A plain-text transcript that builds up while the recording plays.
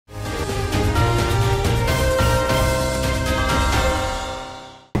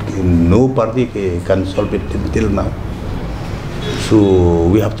no party can solve it until now. So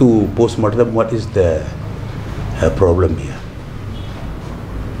we have to post-mortem what is the problem here.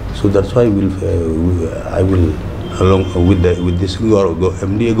 So that's why I will, along with this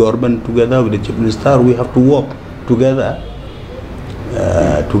MDA government together with the Chief Minister, we have to work together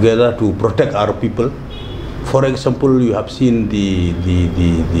to protect our people. For example, you have seen the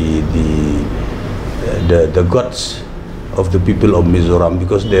guts of the people of Mizoram,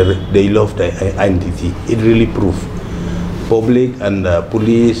 because they love the identity. It really proves. Public and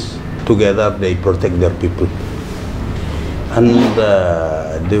police together, they protect their people. And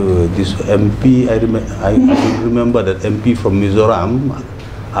this MP, I remember that MP from Mizoram,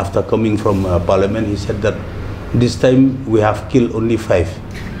 after coming from Parliament, he said that this time we have killed only 5.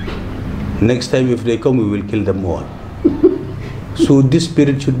 Next time if they come, we will kill them all. So this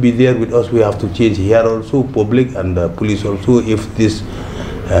spirit should be there with us. We have to change here also, public and police also. If this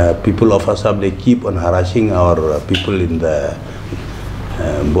people of Assam, they keep on harassing our people in the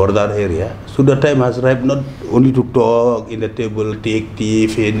border area. So the time has arrived not only to talk in the table, take tea,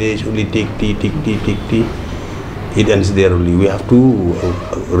 finish, only take tea, take tea, take tea. It ends there only. We have to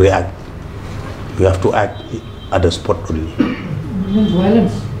react. We have to act at the spot only.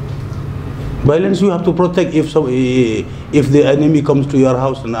 Violence. Violence you have to protect. If the enemy comes to your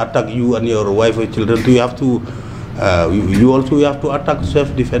house and attack you and your wife or children, you have to you also have to attack,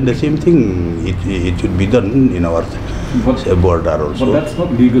 self-defend. The same thing. It should be done in our border also. But that's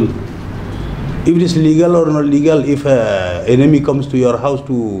not legal. If it is legal or not legal, if enemy comes to your house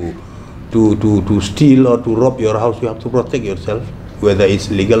to steal or to rob your house, you have to protect yourself. Whether it's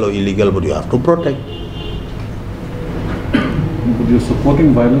legal or illegal, but you have to protect. But you're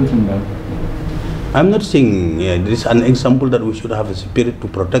supporting violence in that. I'm not saying this is an example that we should have a spirit to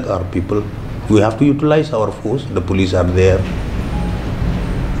protect our people. We have to utilize our force. The police are there.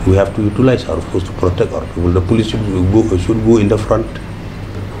 We have to utilize our force to protect our people. The police should go in the front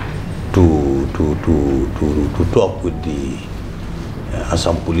to talk with the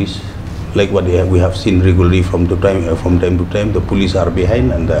Assam police, like what we have seen regularly from time to time. The police are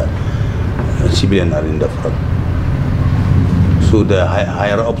behind and the civilians are in the front. So the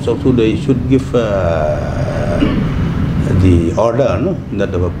higher ups also, they should give the order, no?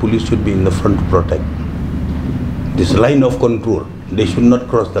 That the police should be in the front to protect this line of control. They should not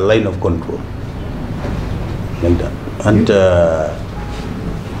cross the line of control like that.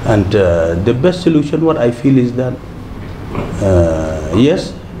 And the best solution, what I feel, is that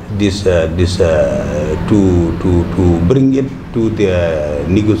yes, to bring it to the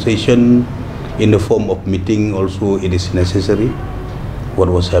negotiation in the form of meeting also, it is necessary. What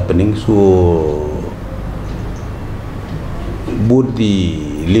was happening, so both the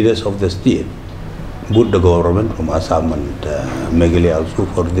leaders of the state, both the government from Assam and Meghalaya also,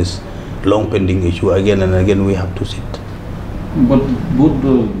 for this long pending issue, again and again we have to sit. But both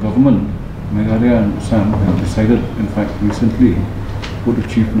the government, Meghalaya and Assam, have decided, in fact recently, both the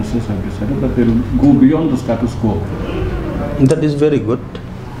chief ministers have decided that they will go beyond the status quo. That is very good.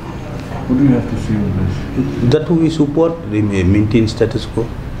 What do you have to say on this? That we support, we maintain status quo.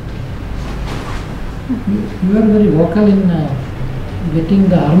 You are very vocal in getting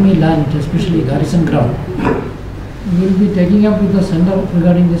the army land, especially garrison ground. You will be taking up with the center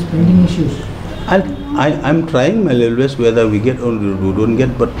regarding these pending issues. I'm trying my level best, whether we get or we don't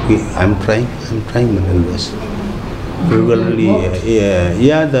get, but I'm trying my level best. Regularly,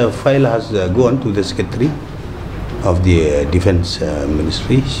 the file has gone to the secretary of the defense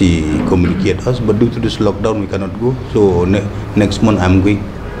ministry. She communicated us, but due to this lockdown we cannot go. So next month I'm going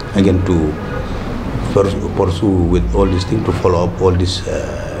again to pursue with all these things, to follow up all these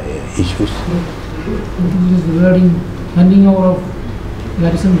issues. Regarding handing over of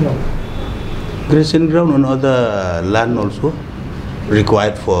garrison ground. Garrison ground on other land also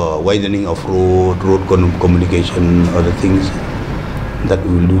required for widening of road communication, other things that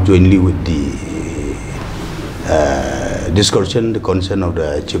we will do jointly with the discussion, the concern of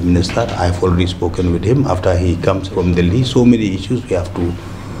the Chief Minister. I have already spoken with him after he comes from Delhi. So many issues we have to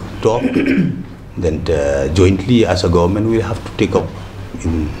talk. Then jointly as a government we have to take up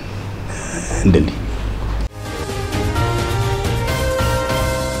in Delhi.